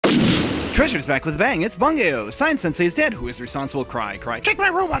Treasure's back with a bang, it's Bangai-O. Science Sensei is dead, who is responsible? Cry, cry. Take my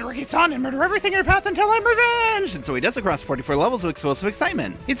robot rockets on and murder everything in your path until I'm revenged! And so he does across 44 levels of explosive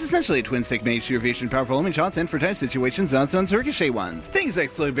excitement. It's essentially a twin-stick made to evasion powerful homing shots and for tight situations, not on ricochet ones. Things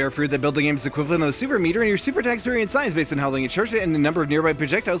explode bear fruit that build the game's equivalent of a super meter, and your super attacks vary in size based on how long you charge it and the number of nearby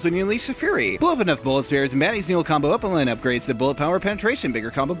projectiles when you unleash the fury. Blow up enough bullets, bears, and baddies, and you'll combo up and line upgrades to bullet power, penetration,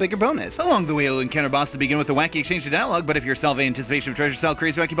 bigger combo, bigger bonus. Along the way, you'll encounter bosses to begin with a wacky exchange of dialogue, but if you're salving anticipation of treasure style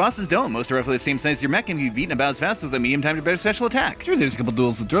crazy wacky bosses, don't. Most are roughly the same size as your mech and can be beaten about as fast with a medium time to better special attack. Sure, there's a couple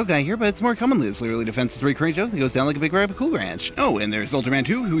duels with Drill Guy here, but it's more commonly this literally defense 3 current joke that goes down like a big ripe cool ranch. Oh, and there's Ultraman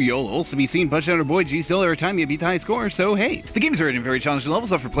 2, who you'll also be seen punch out our boy G-Still every time you beat the high score, so hey. The game's written in very challenging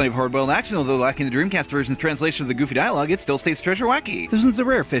levels, offer plenty of hard-boiled action, although lacking the Dreamcast version's translation of the goofy dialogue, it still stays treasure wacky. This one's a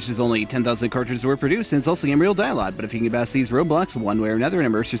rare fish, as only 10,000 cartridges were produced, and it's also game real dialogue, but if you can get past these roadblocks one way or another and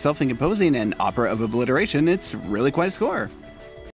immerse yourself in composing an opera of obliteration, it's really quite a score.